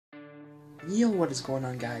Yo, what is going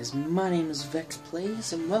on, guys? My name is Vex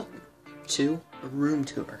Plays, and welcome to a room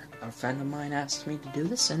tour. A friend of mine asked me to do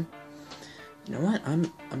this, and you know what?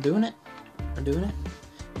 I'm doing it. I'm doing it.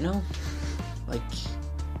 You know, like,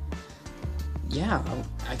 yeah,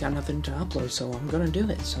 I got nothing to upload, so I'm gonna do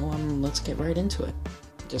it. So let's get right into it.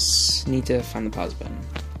 Just need to find the pause button.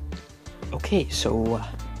 Okay, so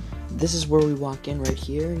this is where we walk in right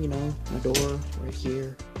here. You know, my door right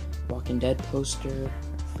here. Walking Dead poster.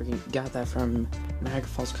 Freaking got that from Niagara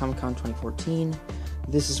Falls Comic Con 2014.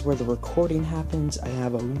 This is where the recording happens. I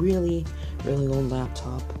have a really old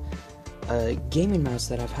laptop, a gaming mouse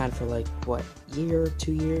that I've had for like, what, year,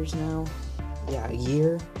 2 years now? Yeah, a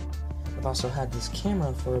year. I've also had this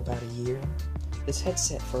camera for about a year, this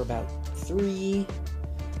headset for about 3,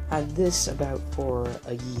 had this about for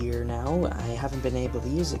a year now. I haven't been able to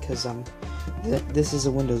use it because this is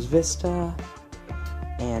a Windows Vista,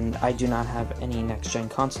 and I do not have any next-gen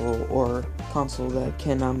console or console that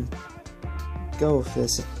can go with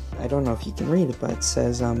this. I don't know if you can read it, but it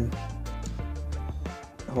says hold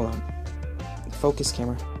on, focus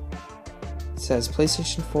camera. It says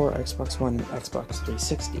PlayStation 4, Xbox One, and Xbox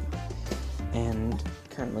 360, and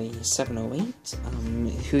currently 708.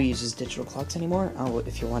 Who uses digital clocks anymore? Oh,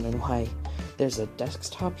 if you're wondering why there's a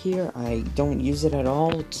desktop here, I don't use it at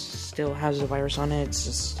all. It still has a virus on it. It's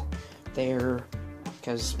just there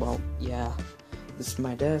because, well, yeah, this is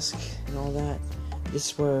my desk and all that. This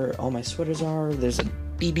is where all my sweaters are. There's a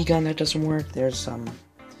BB gun that doesn't work. There's a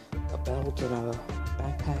belt and a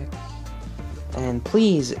backpack. And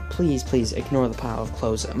please ignore the pile of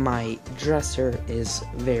clothes. My dresser is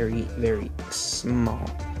very small.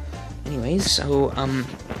 Anyways, so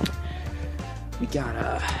we got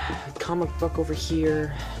a comic book over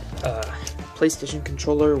here, a PlayStation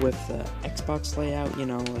controller with the Xbox layout, you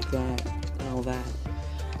know, like that and all that.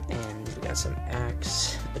 And we got some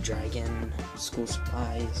axe, a dragon, school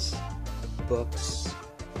supplies, books.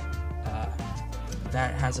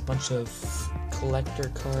 That has a bunch of collector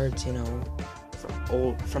cards, you know,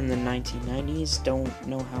 from the 1990s. Don't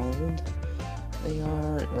know how old they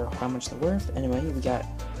are or how much they're worth. Anyway, we got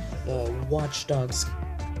the Watch Dogs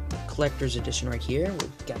collector's edition right here.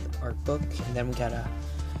 We've got the art book, and then we got a,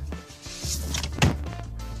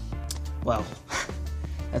 well,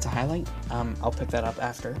 that's a highlight. I'll pick that up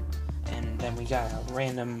after. And then we got a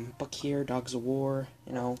random book here, Dogs of War.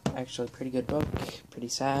 You know, actually a pretty good book, pretty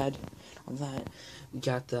sad. All that. We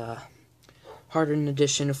got the hardened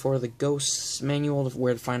edition for the Ghosts manual of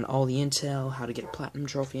where to find all the intel, how to get a platinum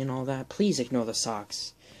trophy and all that. Please ignore the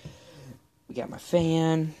socks. We got my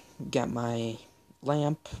fan, we got my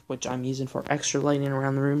lamp, which I'm using for extra lighting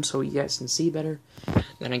around the room so you guys can see better.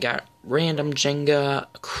 Then I got random Jenga,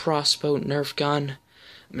 a crossbow Nerf gun,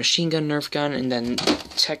 a machine gun Nerf gun, and then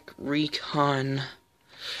Tech Recon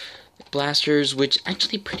blasters, which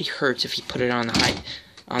actually pretty hurts if you put it on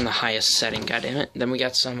the highest setting, goddammit. Then we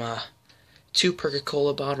got some 2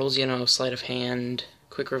 Perca-Cola bottles, you know, sleight of hand,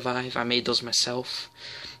 quick revive. I made those myself.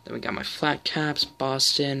 Then we got my flat caps,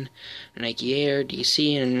 Boston, Nike Air,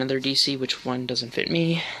 DC, and another DC, which one doesn't fit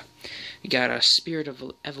me. We got a Spirit of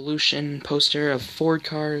Evolution poster of Ford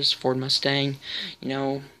cars, Ford Mustang. You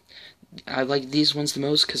know, I like these ones the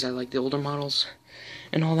most because I like the older models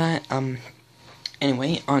and all that.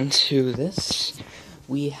 Anyway, on to this.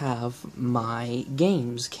 We have my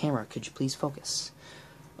games. Camera, could you please focus?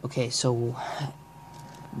 Okay, so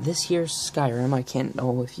this here's Skyrim. I can't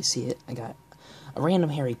know if you see it. I got a random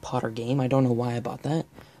Harry Potter game. I don't know why I bought that.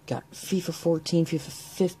 Got FIFA 14, FIFA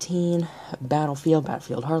 15, Battlefield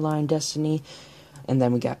Hardline, Destiny, and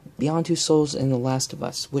then we got Beyond Two Souls and The Last of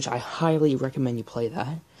Us, which I highly recommend you play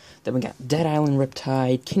that. Then we got Dead Island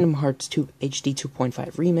Riptide, Kingdom Hearts 2 HD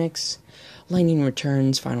 2.5 Remix, Lightning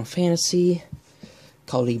Returns, Final Fantasy,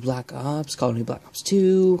 Call of Duty Black Ops, Call of Duty Black Ops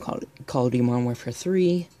 2, Call of Duty Modern Warfare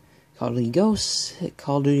 3, Call of Duty Ghosts,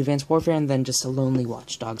 Call of Duty Advanced Warfare, and then just a lonely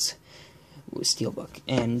Watch Dogs Steelbook.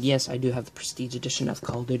 And yes, I do have the Prestige Edition of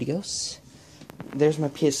Call of Duty Ghosts. There's my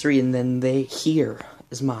PS3, and then here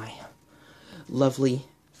is my lovely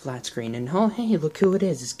flat screen. And oh, hey, look who it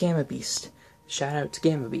is. It's Gamma Beast. Shout out to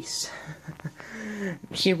Gamma Beast.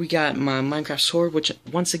 Here we got my Minecraft sword, which,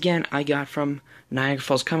 once again, I got from Niagara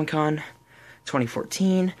Falls Comic Con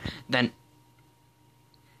 2014. Then,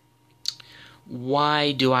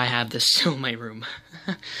 why do I have this still in my room?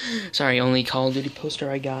 Sorry, only Call of Duty poster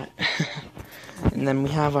I got. And then we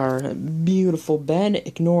have our beautiful bed.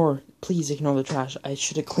 Please ignore the trash. I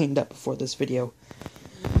should have cleaned up before this video.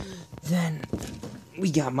 Then we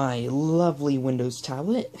got my lovely Windows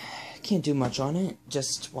tablet. Can't do much on it.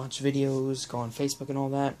 Just watch videos, go on Facebook and all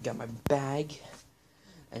that. Got my bag.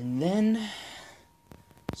 And then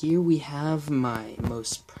here we have my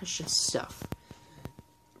most precious stuff.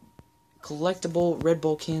 Collectible Red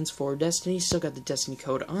Bull cans for Destiny. Still got the Destiny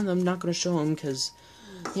code on them. Not going to show them because,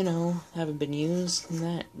 you know, haven't been used and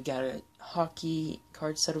that. We got a hockey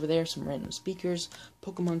card set over there. Some random speakers.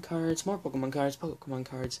 Pokemon cards. More Pokemon cards. Pokemon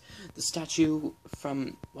cards. The statue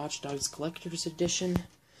from Watch Dogs Collector's Edition.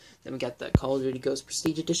 Then we got the Call of Duty Ghost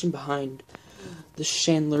Prestige Edition behind the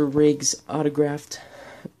Chandler Riggs autographed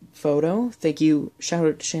photo. Thank you. Shout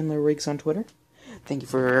out to Chandler Riggs on Twitter. Thank you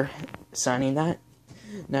for signing that.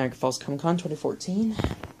 Niagara Falls Comic Con 2014.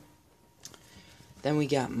 Then we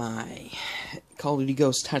got my Call of Duty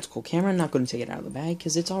Ghost tactical camera. I'm not going to take it out of the bag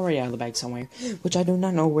because it's already out of the bag somewhere, which I do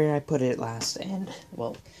not know where I put it last. And,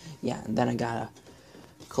 well, yeah. And then I got a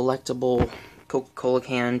collectible Coca-Cola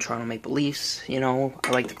can, Toronto Maple Leafs. You know,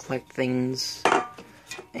 I like to collect things.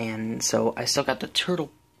 And so I still got the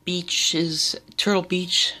Turtle Beach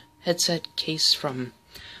headset case from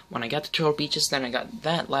when I got the Turtle Beaches. Then I got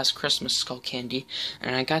that last Christmas Skull Candy,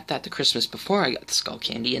 and I got that the Christmas before I got the Skull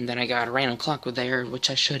Candy, and then I got a random clock with there, which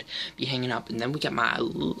I should be hanging up. And then we got my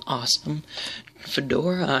awesome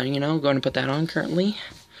fedora, you know, going to put that on currently.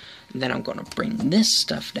 And then I'm going to bring this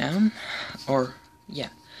stuff down, or, yeah,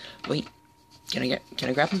 wait, can I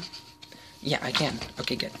grab him? Yeah, I can.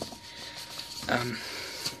 Okay, good.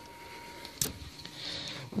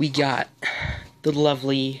 We got the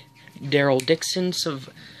lovely Daryl Dixon,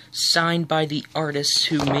 signed by the artists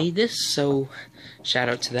who made this, so shout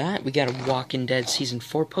out to that. We got a Walking Dead Season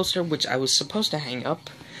 4 poster, which I was supposed to hang up,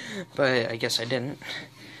 but I guess I didn't.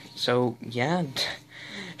 So, yeah,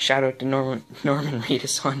 shout out to Norman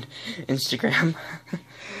Reedus on Instagram.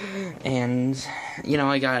 And, you know,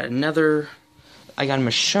 I got a Michonne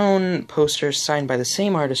poster signed by the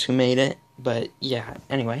same artist who made it, but, yeah,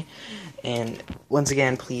 anyway. And once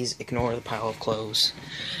again, please ignore the pile of clothes.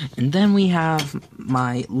 And then we have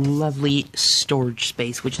my lovely storage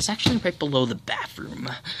space, which is actually right below the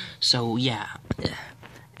bathroom. So, yeah.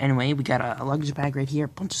 Anyway, we got a luggage bag right here, a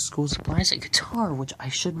bunch of school supplies, a guitar, which I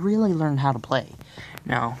should really learn how to play.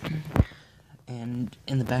 Now, and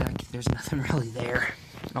in the back, there's nothing really there.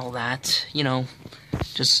 And all that, you know,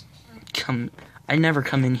 just I never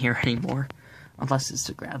come in here anymore. Unless it's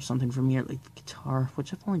to grab something from here, like the guitar,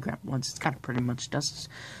 which I've only grabbed once. It's got pretty much dust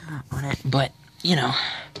on it, but, you know.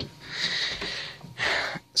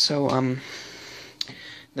 So,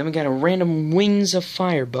 then we got a random Wings of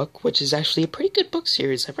Fire book, which is actually a pretty good book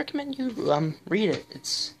series. I recommend you, read it.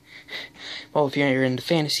 It's, well, if you're into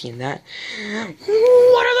fantasy and that.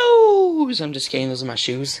 What are those? I'm just kidding, those are my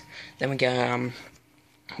shoes. Then we got,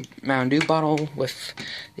 Mountain Dew bottle with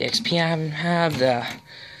the XP I have, the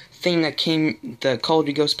thing that came, the Call of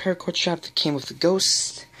Duty Ghost paracord shop that came with the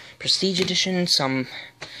Ghost Prestige Edition, some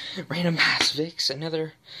random Pacifics,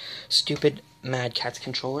 another stupid Mad Catz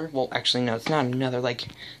controller. Well, actually, no, it's not another, like,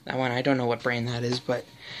 that one, I don't know what brand that is, but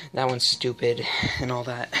that one's stupid, and all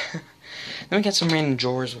that. Then we got some random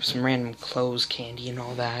drawers with some random clothes, candy, and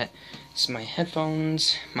all that. This is my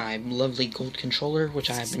headphones, my lovely gold controller,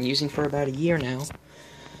 which I've been using for about a year now.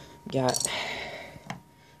 Got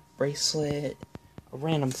bracelet, a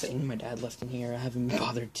random thing my dad left in here. I haven't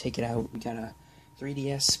bothered to take it out. We got a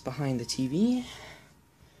 3DS behind the TV.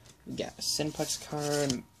 We got a Cineplex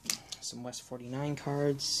card, some West 49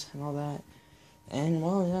 cards, and all that. And,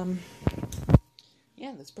 well,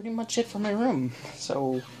 yeah, that's pretty much it for my room.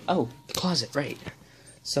 So, oh, the closet, right.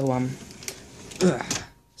 So, this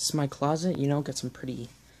is my closet, you know, got some pretty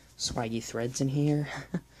swaggy threads in here.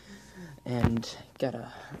 And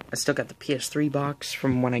I still got the PS3 box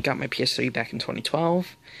from when I got my PS3 back in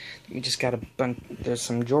 2012. We just got a bunch, there's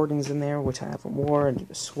some Jordans in there, which I haven't worn,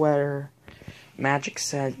 a sweater, Magic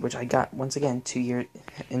set, which I got, once again, 2 years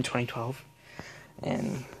in 2012.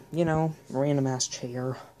 And, you know, random ass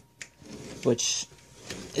chair, which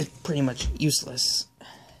is pretty much useless.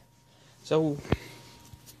 So,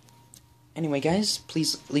 anyway, guys,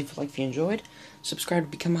 please leave a like if you enjoyed. Subscribe to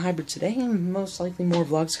become a hybrid today, and most likely more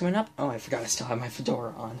vlogs coming up. Oh, I forgot I still have my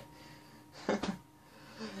fedora on.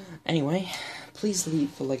 Anyway, please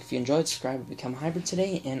leave a like if you enjoyed, subscribe to become a hybrid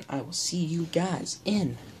today, and I will see you guys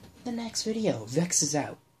in the next video. Vex is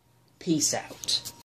out. Peace out.